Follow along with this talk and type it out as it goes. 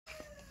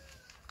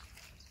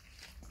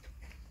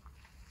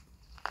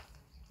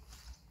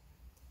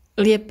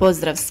Lijep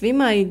pozdrav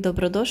svima i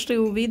dobrodošli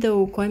u video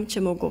u kojem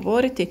ćemo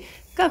govoriti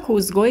kako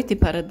uzgojiti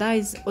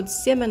paradajz od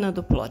sjemena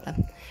do ploda.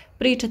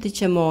 Pričati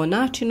ćemo o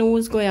načinu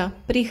uzgoja,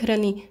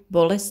 prihrani,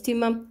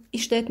 bolestima i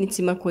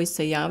štetnicima koji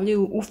se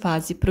javljaju u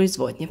fazi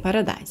proizvodnje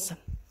paradajza.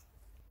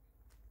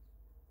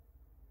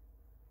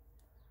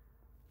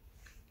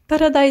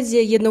 Paradajz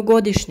je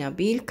jednogodišnja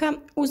biljka,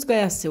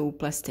 uzgaja se u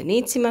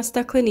plastenicima,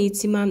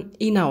 staklenicima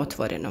i na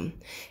otvorenom.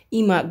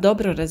 Ima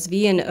dobro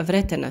razvijen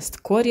vretenast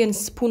korijen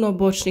s puno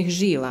bočnih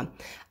žila,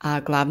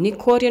 a glavni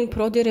korijen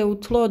prodire u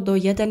tlo do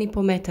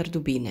 1,5 metar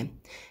dubine.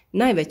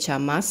 Najveća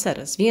masa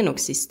razvijenog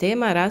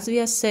sistema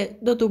razvija se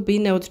do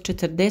dubine od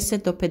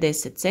 40 do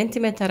 50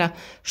 cm,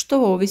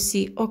 što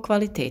ovisi o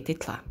kvaliteti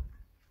tla.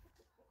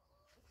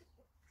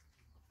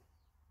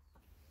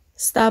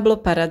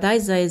 Stablo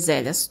paradajza je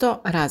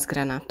zeljasto,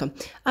 razgranato,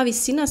 a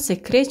visina se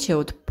kreće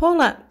od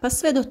pola pa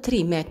sve do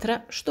 3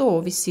 metra, što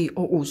ovisi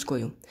o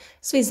uzgoju.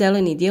 Svi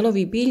zeleni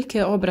dijelovi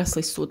biljke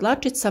obrasli su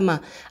dlačicama,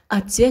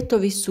 a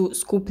cvjetovi su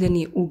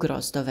skupljeni u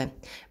grozdove.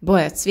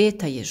 Boja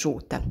cvijeta je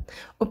žuta.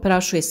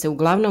 Oprašuje se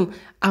uglavnom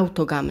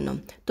autogamnom,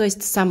 to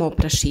jest samo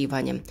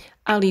oprašivanjem,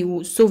 ali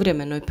u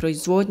suvremenoj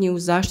proizvodnji u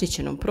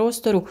zaštićenom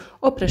prostoru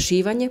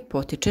oprašivanje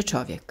potiče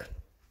čovjek.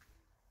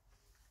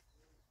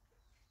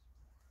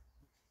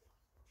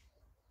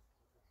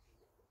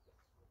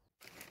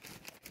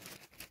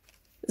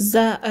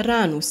 Za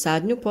ranu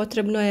sadnju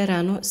potrebno je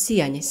rano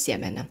sijanje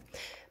sjemena.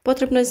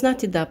 Potrebno je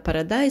znati da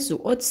paradajzu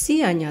od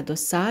sijanja do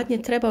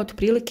sadnje treba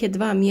otprilike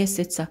 2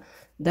 mjeseca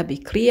da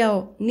bi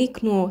klijao,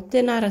 niknuo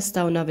te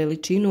narastao na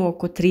veličinu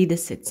oko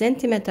 30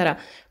 cm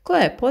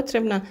koja je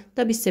potrebna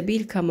da bi se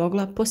biljka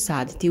mogla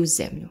posaditi u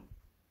zemlju.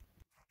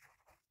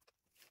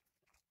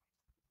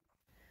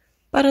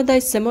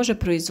 Paradajz se može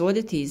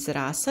proizvoditi iz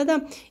rasada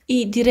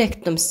i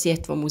direktnom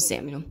sjetvom u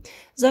zemlju.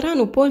 Za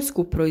ranu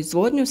poljsku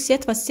proizvodnju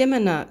sjetva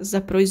sjemena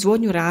za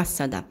proizvodnju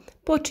rasada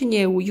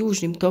počinje u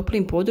južnim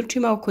toplim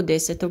područjima oko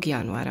 10.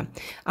 januara,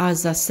 a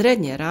za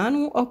srednje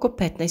ranu oko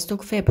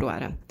 15.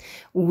 februara.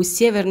 U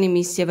sjevernim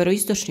i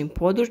sjeveroistočnim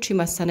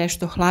područjima sa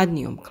nešto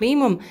hladnijom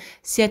klimom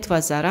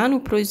sjetva za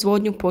ranu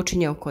proizvodnju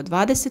počinje oko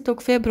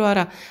 20.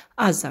 februara,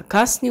 a za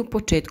kasniju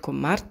početkom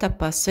marta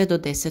pa sve do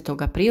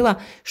 10. aprila,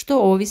 što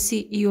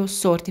ovisi i o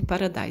sorti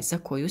paradajza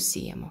koju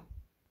sijemo.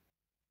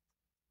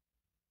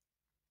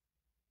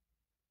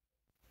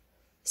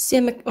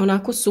 Sjeme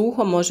onako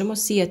suho možemo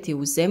sijati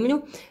u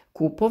zemlju,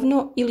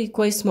 kupovno ili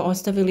koje smo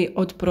ostavili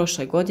od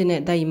prošle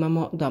godine da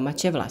imamo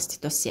domaće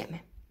vlastito sjeme.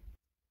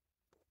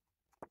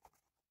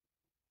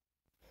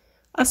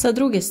 A sa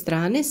druge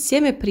strane,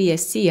 sjeme prije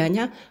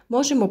sijanja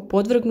možemo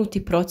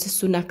podvrgnuti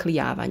procesu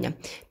naklijavanja,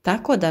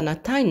 tako da na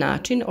taj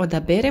način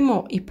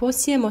odaberemo i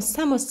posijemo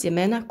samo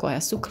sjemena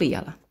koja su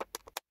klijala.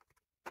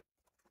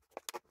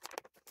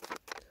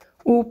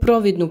 U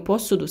providnu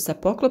posudu sa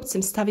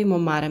poklopcem stavimo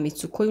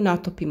maramicu koju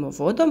natopimo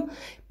vodom,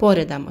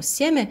 poredamo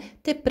sjeme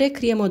te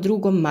prekrijemo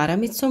drugom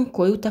maramicom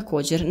koju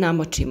također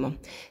namočimo.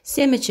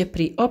 Sjeme će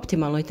pri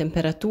optimalnoj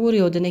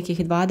temperaturi od nekih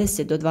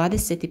 20 do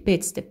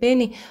 25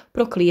 stepeni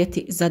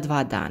proklijeti za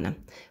 2 dana.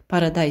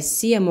 Paradajz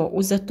sijemo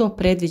u za to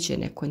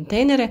predviđene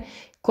kontejnere,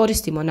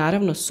 koristimo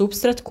naravno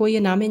supstrat koji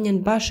je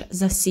namijenjen baš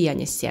za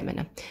sijanje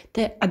sjemena,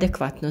 te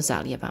adekvatno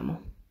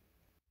zalijevamo.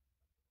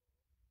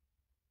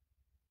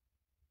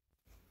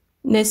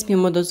 Ne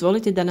smijemo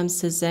dozvoliti da nam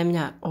se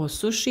zemlja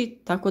osuši,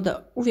 tako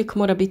da uvijek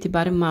mora biti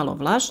barem malo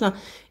vlažna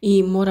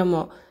i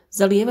moramo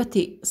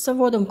zalijevati sa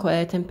vodom koja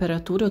je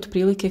temperatura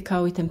otprilike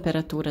kao i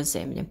temperatura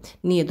zemlje.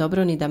 Nije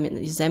dobro ni da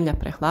je zemlja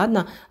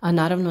prehladna, a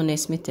naravno ne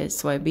smijete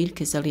svoje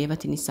biljke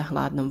zalijevati ni sa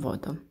hladnom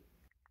vodom.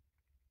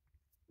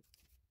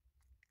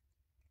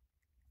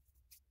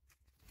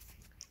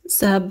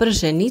 Za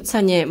brže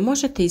nicanje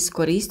možete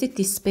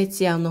iskoristiti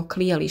specijalno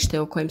klijalište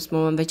o kojem smo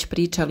vam već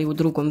pričali u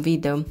drugom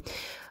videu.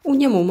 U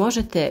njemu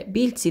možete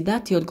biljci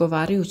dati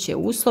odgovarajuće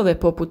uslove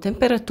poput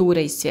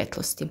temperature i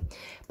svjetlosti.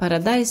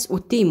 Paradajz u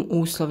tim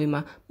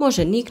uslovima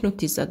može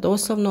niknuti za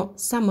doslovno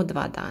samo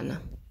 2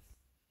 dana.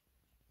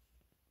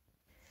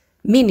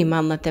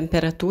 Minimalna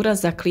temperatura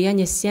za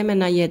klijanje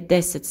sjemena je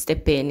 10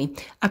 stepeni,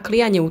 a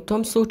klijanje u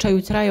tom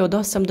slučaju traje od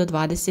 8 do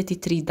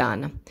 23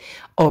 dana.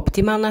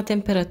 Optimalna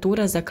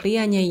temperatura za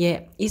klijanje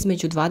je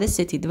između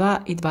 22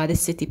 i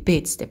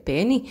 25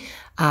 stepeni,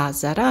 a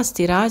za rast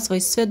i razvoj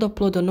sve do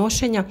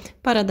plodonošenja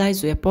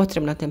paradajzu je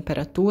potrebna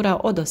temperatura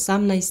od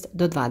 18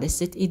 do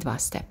 22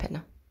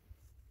 stepena.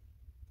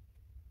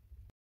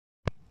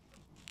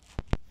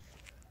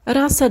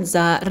 Rasad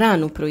za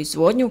ranu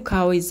proizvodnju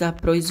kao i za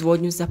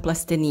proizvodnju za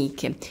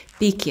plastenike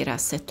pikira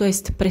se, to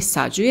jest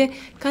presađuje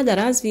kada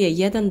razvije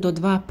 1 do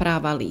 2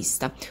 prava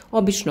lista.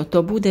 Obično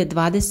to bude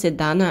 20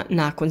 dana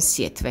nakon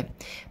sjetve.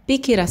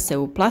 Pikira se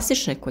u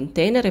plastične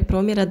kontejnere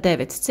promjera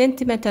 9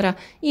 cm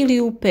ili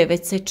u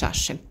PVC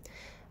čaše.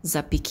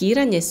 Za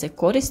pikiranje se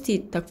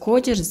koristi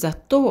također za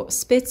to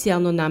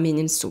specijalno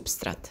namijenjen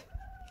supstrat.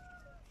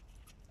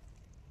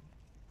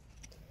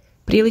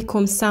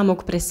 Prilikom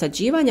samog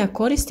presađivanja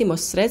koristimo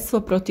sredstvo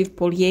protiv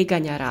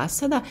polijeganja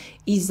rasada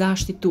i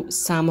zaštitu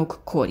samog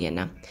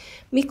korijena.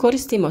 Mi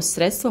koristimo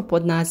sredstvo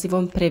pod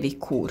nazivom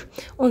Previkur.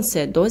 On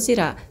se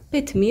dozira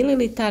 5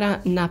 ml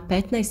na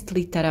 15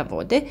 litara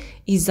vode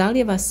i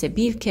zalijeva se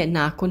biljke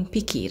nakon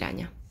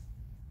pikiranja.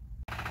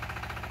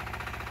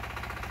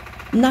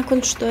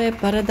 Nakon što je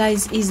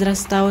paradajz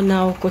izrastao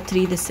na oko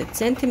 30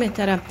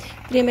 cm,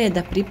 vrijeme je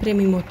da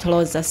pripremimo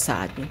tlo za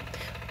sadnju.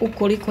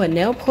 Ukoliko je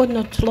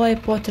neophodno, tlo je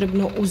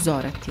potrebno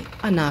uzorati,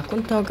 a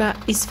nakon toga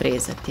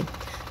isfrezati.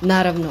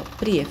 Naravno,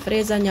 prije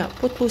frezanja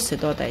pod tlu se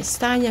dodaje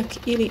stanjak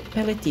ili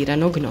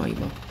peletirano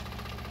gnojivo.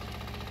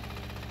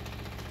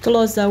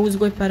 Tlo za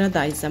uzgoj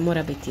paradajza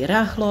mora biti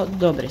rahlo,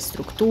 dobre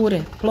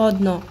strukture,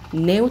 plodno,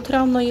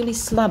 neutralno ili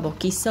slabo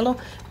kiselo,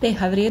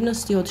 pH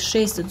vrijednosti od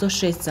 6 do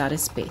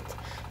 6,5.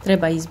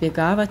 Treba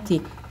izbjegavati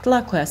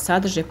tla koja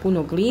sadrže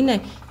puno gline,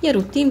 jer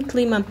u tim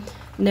tlima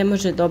ne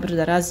može dobro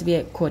da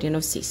razvije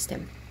korijenov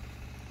sistem.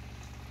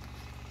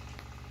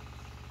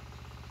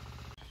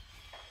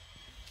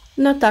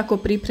 Na tako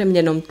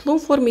pripremljenom tlu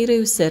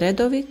formiraju se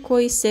redovi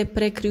koji se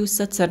prekriju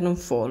sa crnom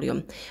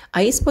folijom,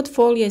 a ispod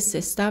folije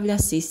se stavlja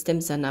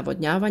sistem za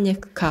navodnjavanje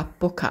kap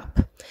po kap.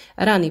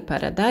 Rani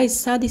paradajz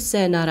sadi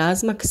se na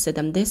razmak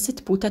 70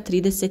 x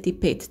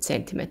 35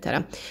 cm,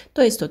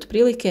 to jest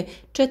otprilike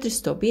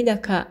 400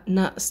 biljaka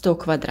na 100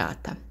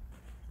 kvadrata.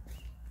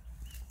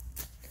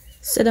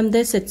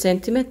 70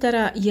 cm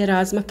je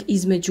razmak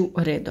između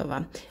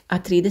redova, a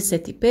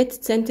 35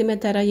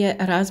 cm je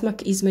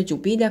razmak između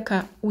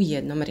biljaka u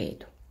jednom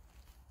redu.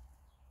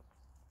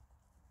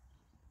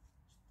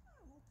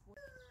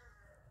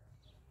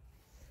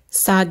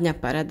 Sadnja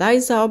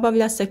paradajza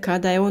obavlja se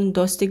kada je on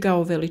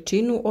dostigao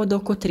veličinu od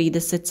oko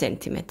 30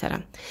 cm.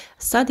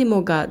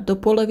 Sadimo ga do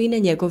polovine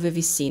njegove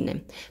visine,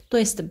 to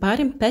jest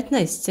barem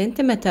 15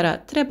 cm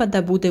treba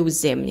da bude u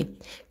zemlji,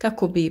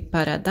 kako bi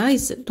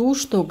paradajz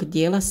duž tog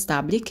dijela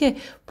stabljike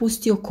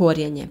pustio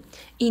korijenje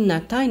i na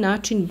taj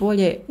način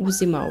bolje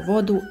uzimao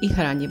vodu i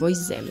hranjivo iz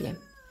zemlje.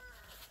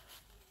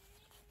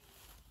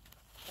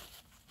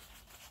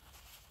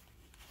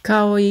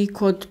 Kao i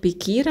kod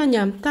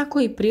pikiranja,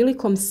 tako i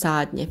prilikom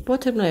sadnje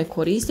potrebno je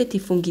koristiti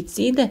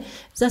fungicide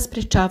za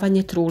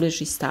sprečavanje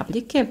truleži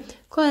stabljike,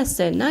 koja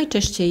se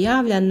najčešće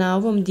javlja na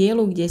ovom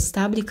dijelu gdje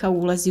stabljika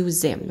ulazi u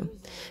zemlju.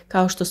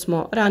 Kao što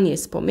smo ranije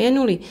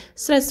spomenuli,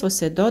 sredstvo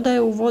se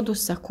dodaje u vodu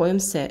sa kojom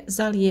se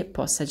zalije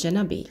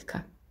posađena biljka.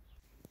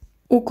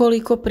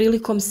 Ukoliko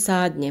prilikom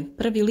sadnje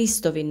prvi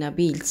listovi na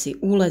biljci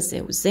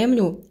ulaze u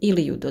zemlju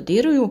ili ju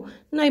dodiruju,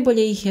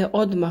 najbolje ih je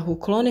odmah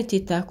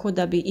ukloniti tako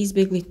da bi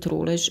izbjegli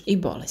trulež i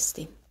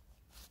bolesti.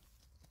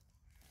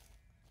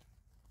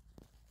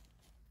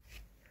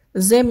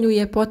 Zemlju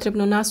je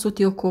potrebno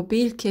nasuti oko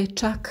biljke,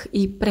 čak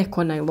i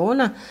preko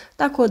najlona,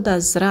 tako da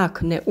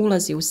zrak ne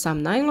ulazi u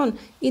sam najlon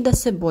i da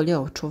se bolje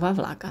očuva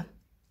vlaga.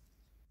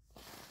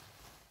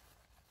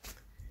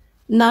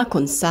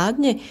 Nakon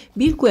sadnje,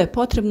 biljku je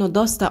potrebno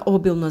dosta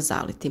obilno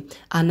zaliti,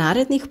 a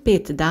narednih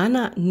 5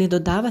 dana ne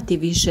dodavati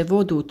više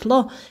vodu u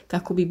tlo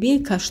kako bi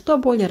biljka što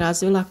bolje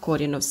razvila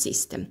korijenov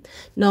sistem.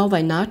 Na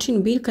ovaj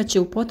način biljka će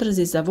u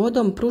potrazi za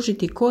vodom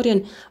pružiti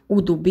korijen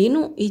u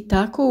dubinu i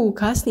tako u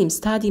kasnijim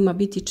stadijima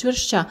biti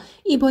čvršća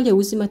i bolje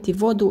uzimati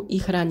vodu i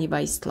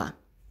hranjiva iz tla.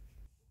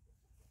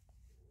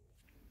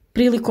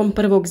 Prilikom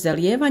prvog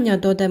zalijevanja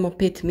dodajemo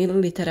 5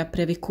 ml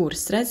Previkur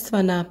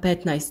sredstva na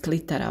 15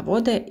 litara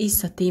vode i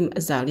sa tim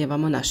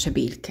zalijevamo naše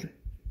biljke.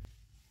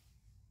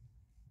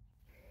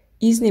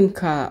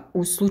 Iznimka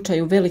u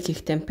slučaju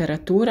velikih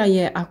temperatura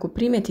je ako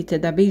primijetite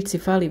da biljci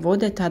fali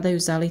vode, tada ju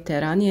zalijte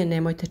ranije,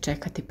 nemojte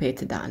čekati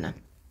 5 dana.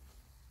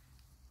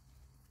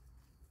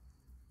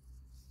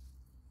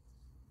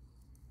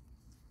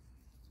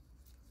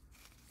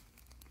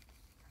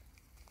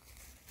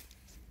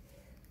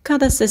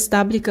 Kada se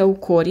stabljika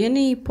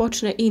ukorijeni i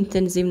počne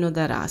intenzivno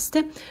da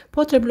raste,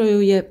 potrebno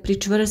ju je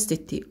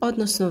pričvrstiti,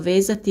 odnosno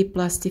vezati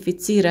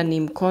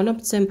plastificiranim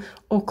konopcem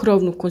o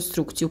krovnu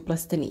konstrukciju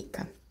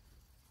plastenika.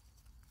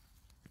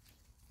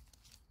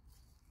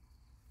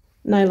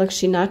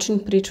 Najlakši način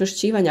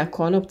pričvršćivanja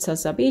konopca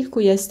za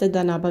biljku jeste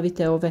da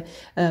nabavite ove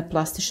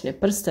plastične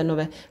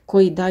prstenove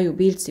koji daju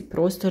biljci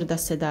prostor da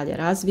se dalje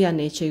razvija,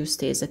 neće ju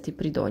stezati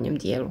pri donjem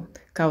dijelu,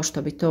 kao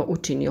što bi to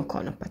učinio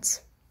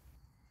konopac.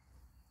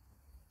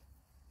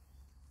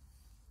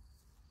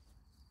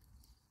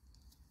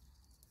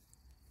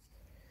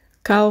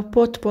 Kao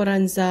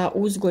potporan za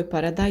uzgoj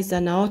paradajza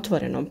na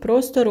otvorenom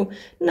prostoru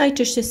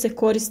najčešće se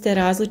koriste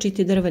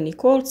različiti drveni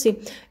kolci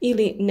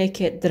ili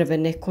neke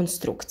drvene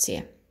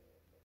konstrukcije.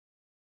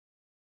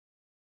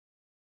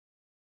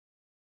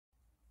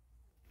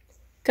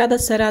 Kada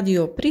se radi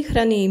o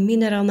prihrani,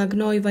 mineralna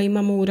gnojiva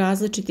imamo u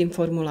različitim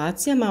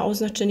formulacijama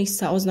označenih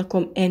sa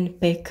oznakom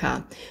NPK,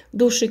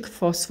 dušik,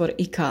 fosfor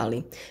i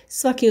kalij.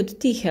 Svaki od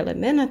tih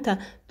elemenata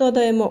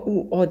dodajemo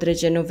u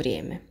određeno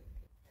vrijeme.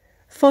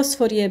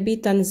 Fosfor je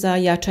bitan za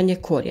jačanje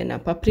korijena,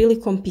 pa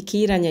prilikom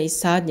pikiranja i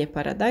sadnje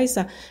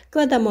paradajza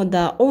gledamo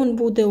da on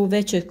bude u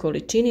većoj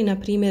količini, na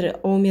primjer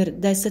omjer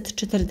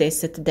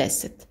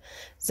 10-40-10.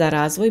 Za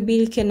razvoj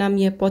biljke nam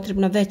je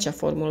potrebna veća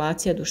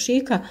formulacija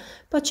dušika,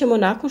 pa ćemo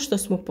nakon što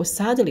smo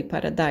posadili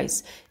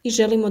paradajz i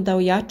želimo da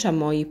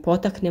ojačamo i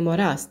potaknemo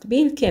rast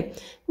biljke,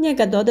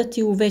 njega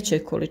dodati u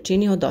većoj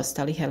količini od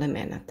ostalih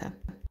elemenata.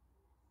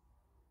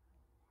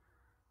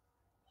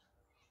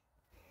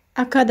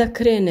 A kada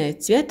krene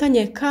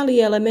cvjetanje, kalij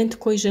je element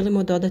koji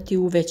želimo dodati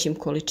u većim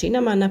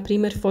količinama, na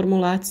primjer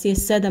formulacije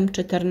 7,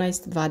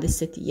 14,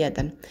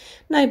 21.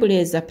 Najbolje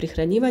je za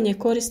prihranjivanje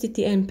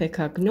koristiti NPK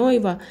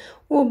gnojiva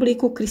u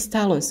obliku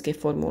kristalonske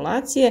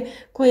formulacije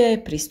koja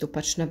je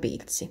pristupačna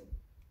biljci.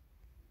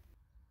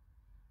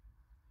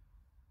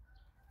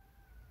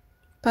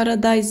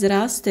 Paradajz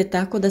raste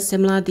tako da se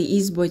mladi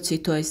izbojci,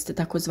 to jest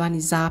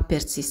takozvani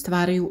zaperci,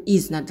 stvaraju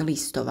iznad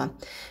listova.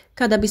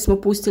 Kada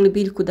bismo pustili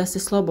biljku da se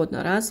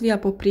slobodno razvija,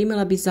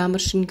 poprimila bi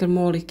zamršen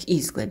grmolik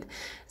izgled.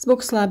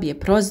 Zbog slabije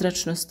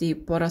prozračnosti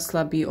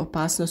porasla bi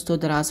opasnost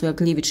od razvoja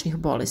gljivičnih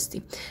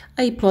bolesti,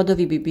 a i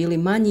plodovi bi bili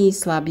manji i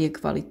slabije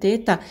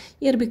kvaliteta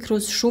jer bi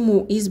kroz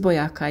šumu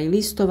izbojaka i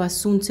listova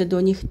sunce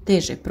do njih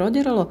teže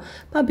prodiralo,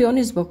 pa bi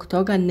oni zbog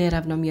toga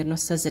neravnomjerno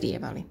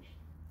sazrijevali.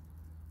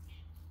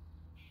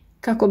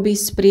 Kako bi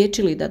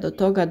spriječili da do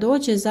toga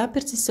dođe,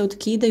 zaperci se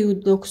otkidaju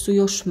dok su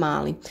još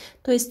mali,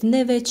 to jest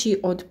ne veći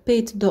od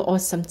 5 do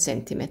 8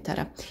 cm.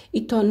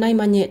 I to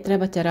najmanje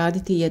trebate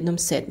raditi jednom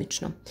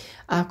sedmično. A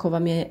ako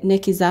vam je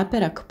neki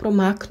zaperak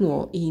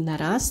promaknuo i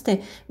naraste,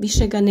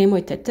 više ga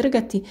nemojte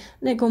trgati,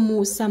 nego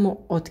mu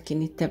samo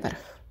otkinite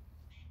vrh.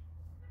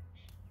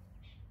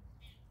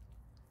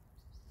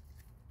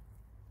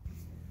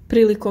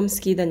 Prilikom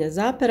skidanja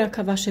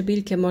zaperaka vaše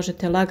biljke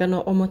možete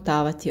lagano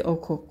omotavati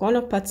oko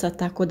konopaca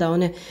tako da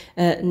one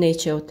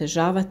neće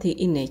otežavati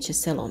i neće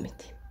se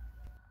lomiti.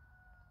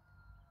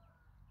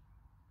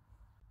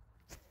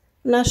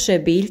 Naše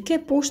biljke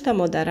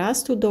puštamo da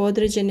rastu do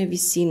određene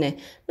visine,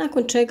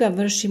 nakon čega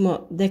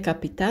vršimo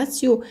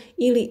dekapitaciju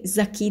ili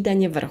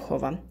zakidanje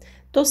vrhova.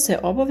 To se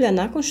obavlja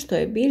nakon što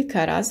je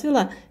biljka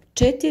razvila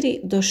 4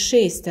 do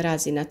 6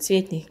 razina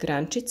cvjetnih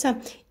grančica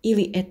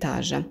ili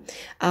etaža,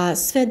 a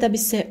sve da bi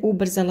se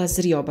ubrzala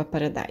zrioba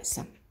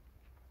paradajza.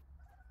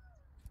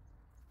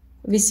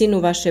 Visinu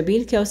vaše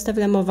biljke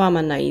ostavljamo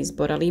vama na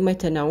izbor, ali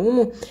imajte na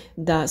umu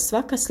da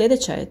svaka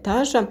sljedeća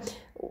etaža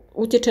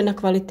utječe na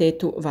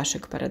kvalitetu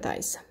vašeg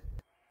paradajza.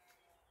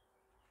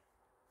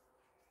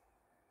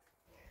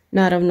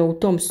 Naravno, u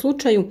tom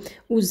slučaju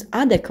uz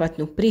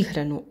adekvatnu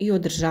prihranu i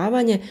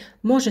održavanje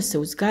može se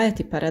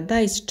uzgajati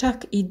paradajz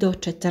čak i do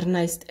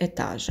 14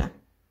 etaža.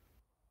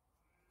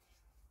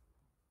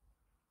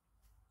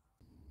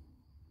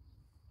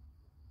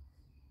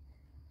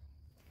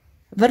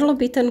 Vrlo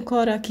bitan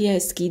korak je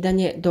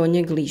skidanje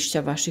donjeg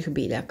lišća vaših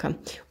biljaka.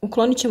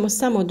 Uklonit ćemo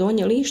samo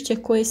donje lišće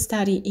koje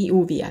stari i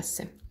uvija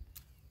se.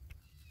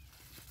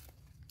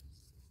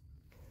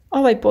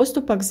 Ovaj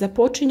postupak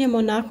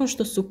započinjemo nakon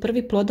što su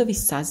prvi plodovi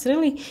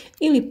sazreli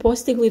ili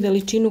postigli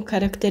veličinu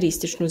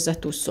karakterističnu za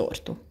tu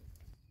sortu.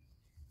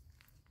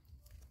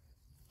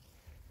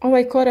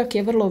 Ovaj korak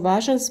je vrlo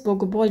važan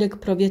zbog boljeg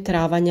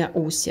provjetravanja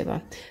usjeva.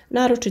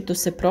 Naročito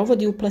se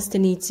provodi u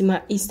plastenicima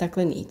i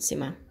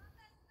staklenicima.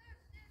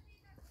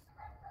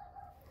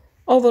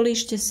 Ovo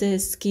lišće se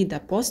skida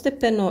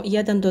postepeno,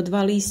 1 do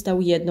 2 lista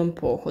u jednom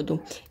pohodu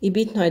i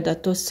bitno je da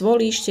to svo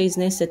lišće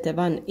iznesete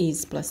van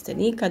iz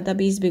plastenika da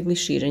bi izbjegli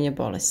širenje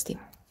bolesti.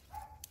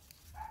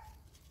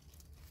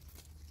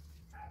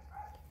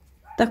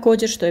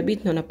 Također što je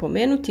bitno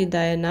napomenuti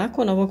da je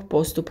nakon ovog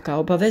postupka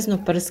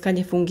obavezno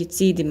prskanje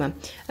fungicidima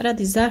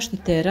radi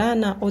zaštite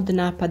rana od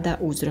napada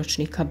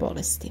uzročnika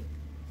bolesti.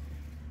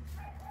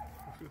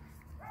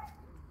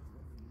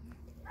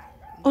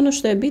 Ono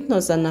što je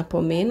bitno za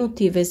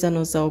napomenuti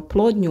vezano za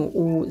oplodnju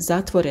u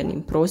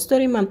zatvorenim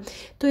prostorima,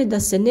 to je da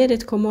se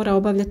nerijetko mora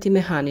obavljati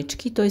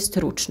mehanički, to jest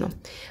ručno.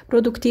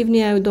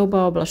 Produktivnija je u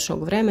doba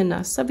oblačnog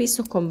vremena sa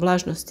visokom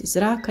vlažnosti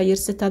zraka jer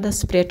se tada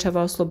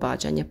sprječava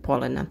oslobađanje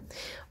polena.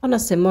 Ona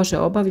se može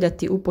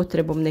obavljati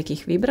upotrebom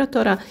nekih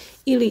vibratora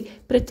ili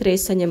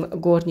pretresanjem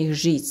gornjih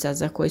žica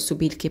za koje su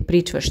biljke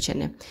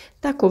pričvršćene.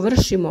 Tako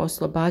vršimo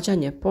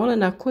oslobađanje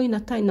polena koji na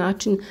taj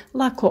način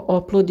lako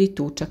oplodi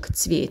tučak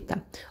cvijeta.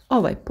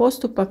 Ovaj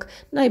postupak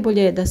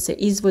najbolje je da se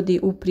izvodi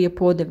u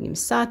prijepodnevnim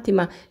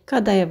satima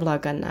kada je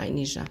vlaga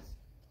najniža.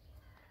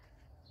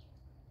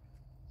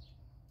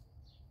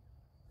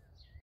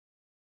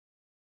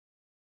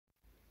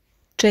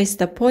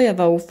 Česta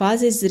pojava u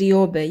fazi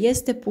zriobe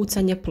jeste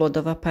pucanje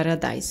plodova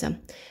paradajza.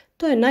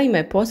 To je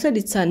naime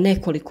posljedica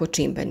nekoliko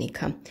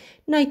čimbenika.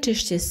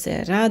 Najčešće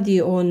se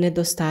radi o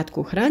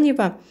nedostatku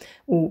hranjiva,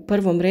 u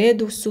prvom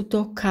redu su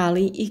to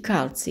kalij i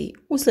kalcij,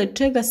 uslijed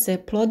čega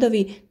se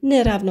plodovi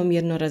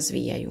neravnomjerno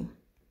razvijaju.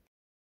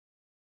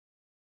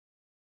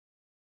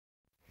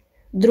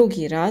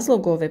 Drugi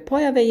razlog ove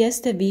pojave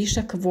jeste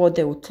višak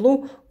vode u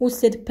tlu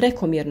uslijed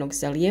prekomjernog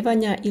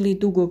zalijevanja ili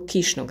dugog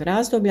kišnog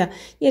razdoblja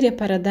jer je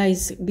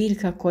paradajz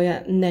biljka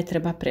koja ne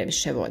treba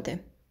previše vode.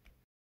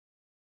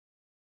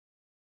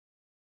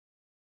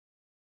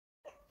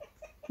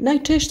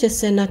 Najčešće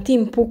se na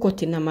tim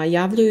pukotinama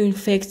javljaju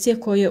infekcije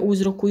koje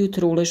uzrokuju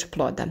trulež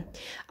ploda,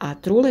 a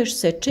trulež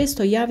se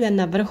često javlja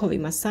na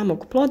vrhovima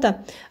samog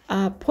ploda,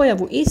 a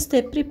pojavu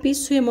iste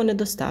pripisujemo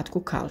nedostatku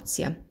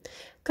kalcija.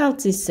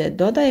 Kalcij se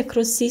dodaje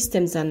kroz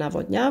sistem za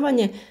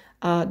navodnjavanje,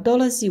 a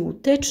dolazi u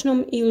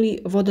tečnom ili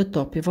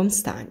vodotopivom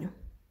stanju.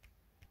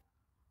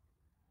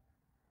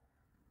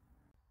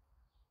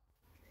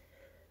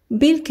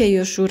 Biljke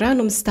još u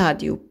ranom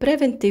stadiju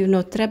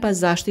preventivno treba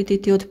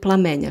zaštititi od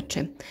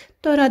plamenjače.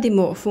 To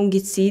radimo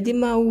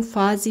fungicidima u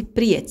fazi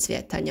prije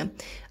cvjetanja,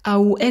 a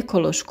u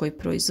ekološkoj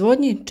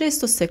proizvodnji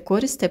često se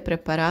koriste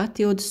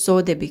preparati od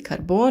sode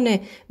bikarbone,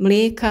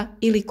 mlijeka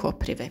ili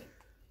koprive.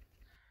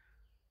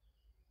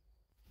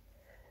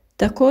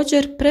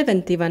 Također,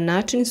 preventivan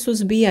način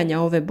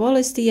suzbijanja ove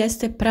bolesti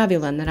jeste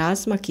pravilan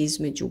razmak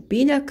između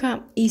biljaka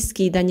i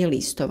skidanje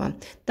listova,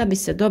 da bi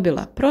se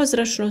dobila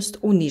prozračnost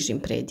u nižim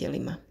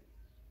predjelima.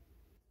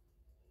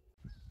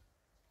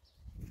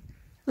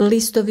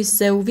 Listovi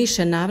se u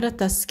više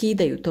navrata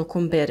skidaju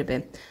tokom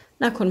berbe.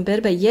 Nakon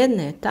berbe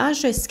jedne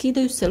etaže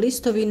skidaju se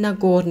listovi na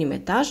gornjim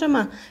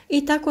etažama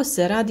i tako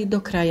se radi do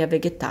kraja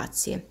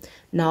vegetacije.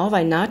 Na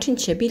ovaj način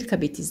će biljka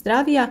biti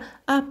zdravija,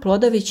 a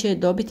plodovi će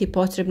dobiti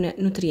potrebne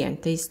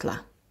nutrijente iz tla.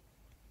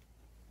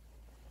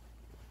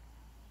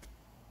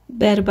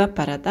 Berba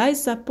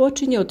paradajza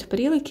počinje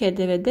otprilike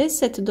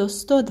 90 do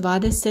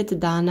 120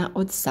 dana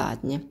od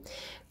sadnje.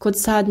 Kod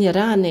sadnje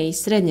rane i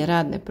srednje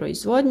radne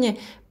proizvodnje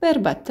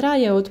berba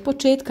traje od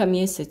početka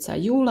mjeseca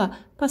jula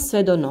pa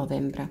sve do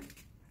novembra.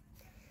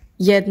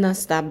 Jedna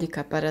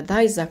stabljika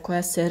paradajza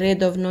koja se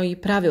redovno i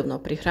pravilno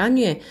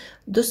prihranjuje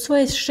do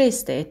svoje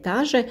 6.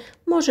 etaže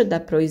može da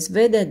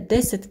proizvede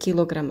 10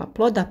 kg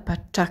ploda pa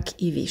čak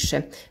i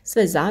više,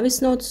 sve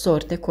zavisno od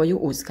sorte koju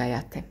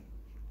uzgajate.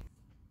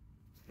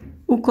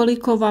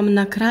 Ukoliko vam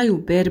na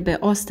kraju berbe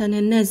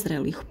ostane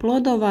nezrelih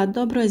plodova,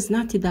 dobro je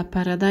znati da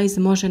paradajz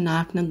može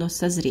naknadno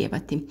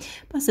sazrijevati,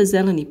 pa se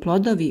zeleni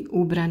plodovi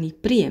ubrani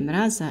prije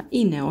mraza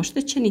i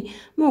neoštećeni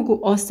mogu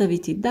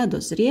ostaviti da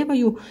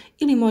dozrijevaju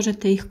ili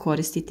možete ih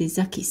koristiti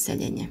za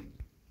kiseljenje.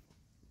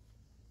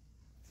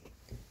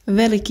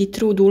 Veliki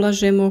trud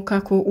ulažemo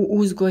kako u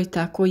uzgoj,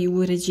 tako i u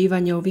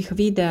uređivanje ovih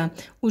videa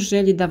u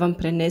želji da vam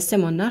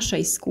prenesemo naša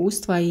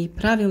iskustva i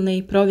pravilne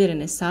i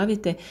provjerene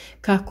savjete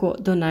kako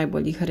do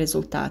najboljih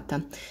rezultata.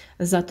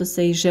 Zato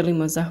se i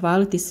želimo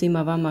zahvaliti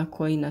svima vama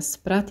koji nas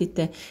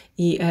pratite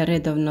i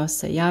redovno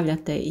se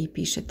javljate i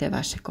pišete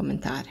vaše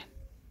komentare.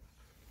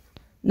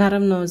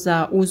 Naravno,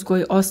 za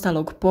uzgoj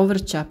ostalog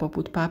povrća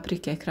poput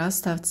paprike,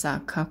 krastavca,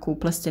 kako u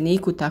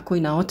plasteniku, tako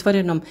i na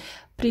otvorenom,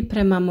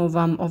 pripremamo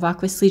vam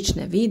ovakve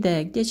slične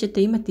videe gdje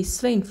ćete imati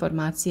sve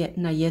informacije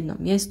na jednom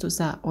mjestu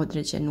za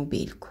određenu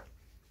biljku.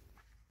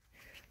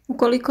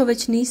 Ukoliko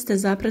već niste,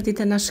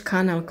 zapratite naš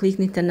kanal,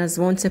 kliknite na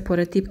zvonce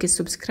pored tipke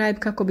subscribe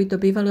kako bi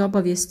dobivali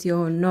obavijesti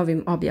o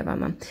novim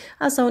objavama.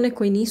 A za one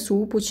koji nisu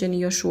upućeni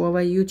još u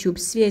ovaj YouTube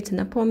svijet,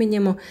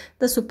 napominjemo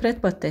da su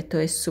pretplate, to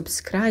je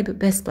subscribe,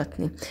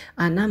 besplatni,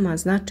 a nama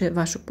znače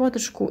vašu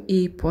podršku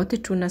i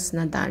potiču nas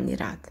na daljnji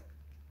rad.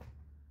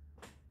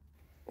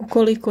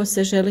 Ukoliko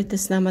se želite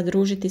s nama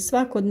družiti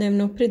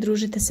svakodnevno,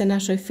 pridružite se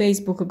našoj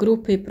Facebook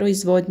grupi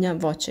Proizvodnja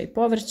voća i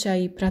povrća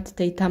i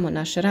pratite i tamo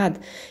naš rad,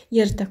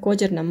 jer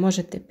također nam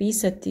možete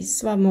pisati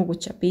sva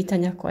moguća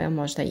pitanja koja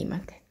možda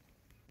imate.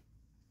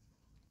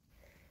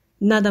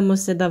 Nadamo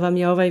se da vam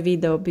je ovaj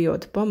video bio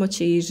od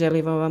pomoći i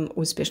želimo vam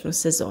uspješnu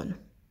sezonu.